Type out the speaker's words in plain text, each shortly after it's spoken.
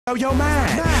Your mind.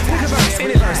 Think about it,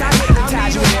 universe. I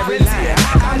hypnotize you in every line.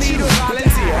 I need a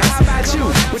Valencia. How about you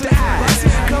with the eyes?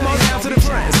 Come on down to the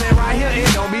front, stand right here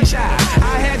and don't be shy.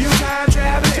 I have you time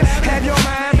traveling, have your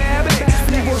mind babbling.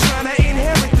 People trying to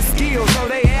inherit the skills, so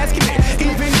they asking it.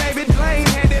 Even David Blaine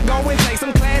had to go and take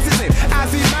some classes in. I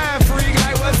see mind freak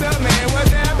like, what's up, man?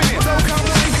 What's happening? So come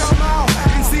on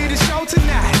and see the show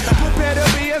tonight. Prepare to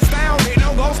be astounded.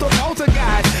 No ghost or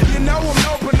poltergeist. You know I'm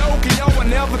no Pinocchio. I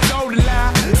never told a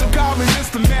lie. So call me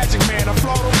Mr. Magic Man, I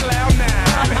float on cloud nine.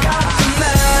 I got the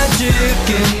magic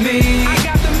in me. I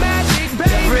got the magic,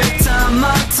 baby. Every time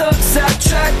I touch that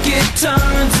track, it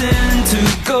turns into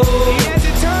gold. Yes,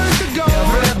 it turns to gold.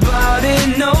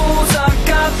 Everybody knows I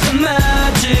got the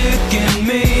magic in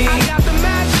me. I got the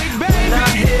magic, baby. When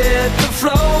I hit the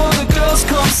floor, the girls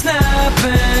come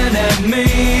snapping at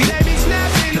me. Baby,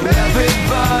 snapping, baby.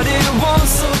 Everybody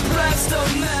wants a blast of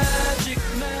magic,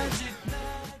 magic,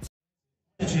 magic.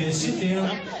 Jess, sit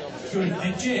down. Good.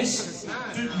 And Jess,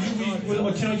 can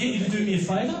I get you to do me a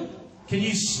favour? Can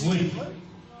you sleep?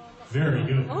 Very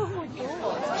good. Oh my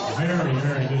God. Very,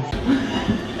 very good.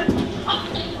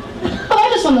 I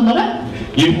just won the lotto.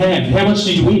 You have. How much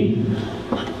did you win?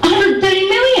 130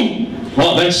 million.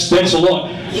 Well, that's a lot.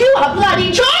 You are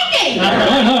bloody joking.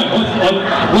 No.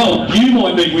 Well, you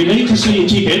might be. We need to see a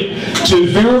ticket to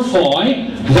verify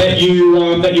that you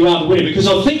are the winner, because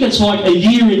I think it's like a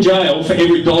year in jail for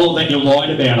every dollar that you lied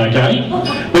about, okay?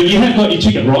 But you have got your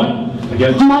ticket, right?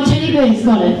 Okay. My teddy bear's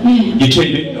got it, yeah. Your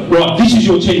teddy bear. Right, this is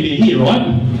your teddy bear here, right?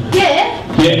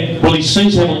 Yeah. Yeah. Well, he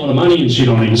seems to have a lot of money and shit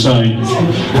on him, so... He's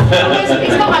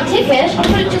got my ticket. I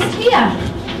put it just here.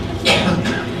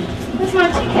 Where's my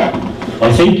ticket?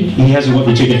 I think he hasn't got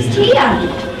the ticket. Just here.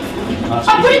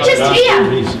 I put it just here.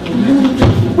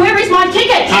 Where is my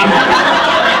ticket?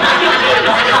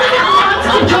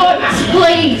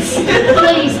 Please,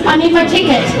 I need my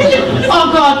ticket.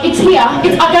 Oh God, it's here. I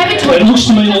gave it to It him. looks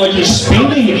to me like you're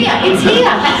spending it. It's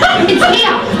here.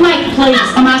 Mate, please,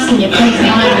 I'm asking you, please. This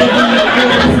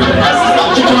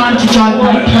is not to joke,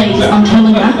 mate, please. I'm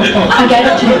telling you. I gave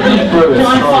it to him. Can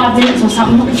I have 5 minutes or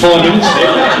something? 5 minutes,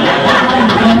 yeah.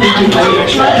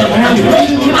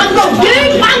 Uncle, give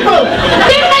me my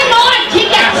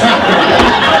ticket.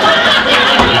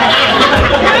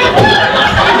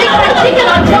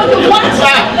 I told you once,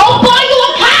 I'll buy you a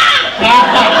car!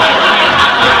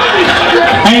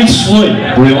 And sleep.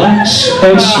 Relax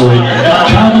and sleep.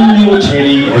 Cuddle your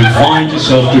teddy and find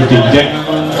yourself drifting down.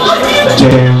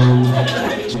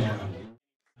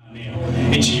 Now,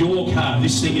 it's your car.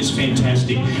 This thing is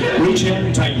fantastic. Reach out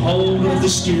and take hold of the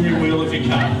steering wheel of your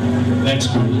car. That's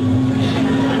good.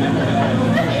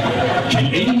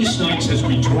 Keep eating your snakes as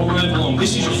we drive along.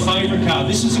 This is your favourite car.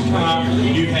 This is a car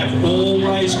you have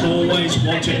always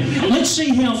wanted. Let's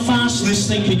see how fast this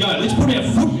thing can go. Let's put our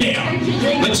foot down.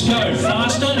 Let's go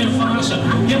faster and faster.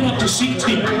 Get up to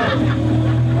 60.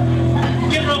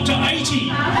 Get up to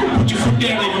 80. Put your foot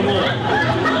down even more.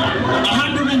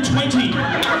 120.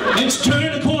 Let's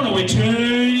turn the corner. We're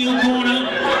turning the corner.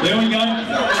 There we go.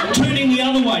 Turning the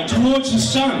other way towards the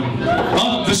sun.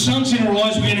 Oh, the sun's in our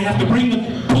eyes. We're going to have to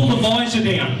pull the visor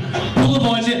down. Pull the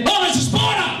visor. Oh, there's a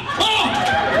spider!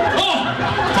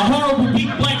 A horrible big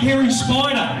black hairy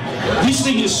spider. This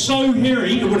thing is so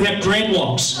hairy it would have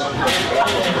dreadlocks.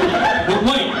 But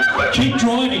wait, keep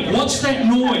driving. What's that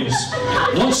noise?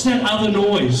 What's that other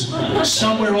noise?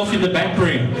 Somewhere off in the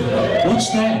background. What's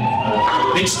that?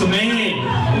 It's the man.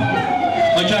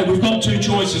 Okay, we've got 2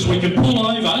 choices. We can pull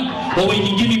over, or we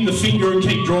can give him the finger and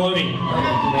keep driving.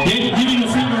 Yeah, give him the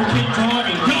finger and keep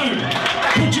driving. Go!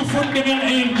 Put your foot down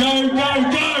and go!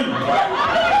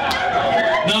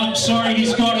 No, sorry,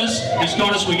 he's got us.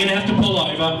 We're going to have to pull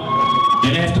over.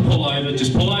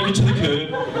 Just pull over to the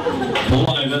curb. Pull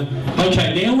over.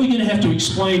 Okay, now we're going to have to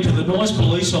explain to the nice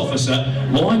police officer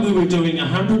why we were doing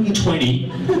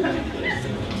 120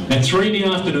 at 3 in the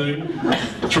afternoon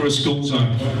through a school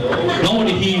zone. I want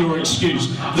to hear your excuse.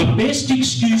 The best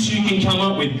excuse you can come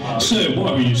up with. Sir,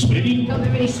 why were you speeding? Got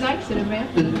there many snakes in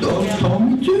about? The dog told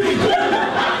me to.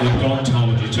 The dog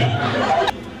told you to.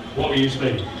 Why were you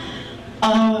speeding?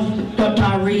 I've got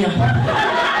diarrhea.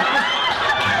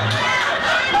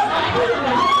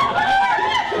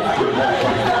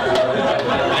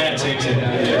 That's excellent.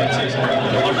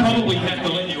 I probably have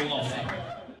to let you off.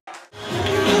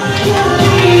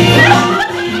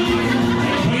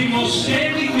 We are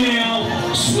standing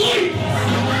now. Sleep.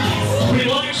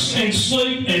 Relax and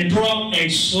sleep and drop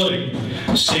and sleep.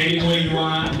 Standing where you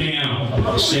are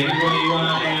now. Standing where you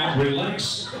are now.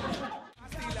 Relax.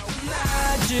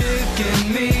 Magic in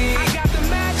me. I got the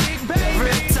magic, baby.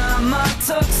 Every time I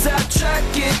touch that track,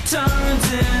 it turns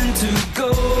into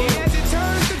gold.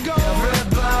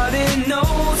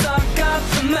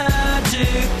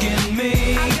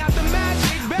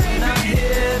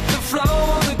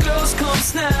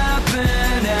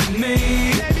 snapping at me.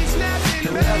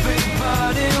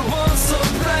 Everybody wants a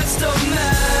blast of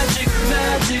magic.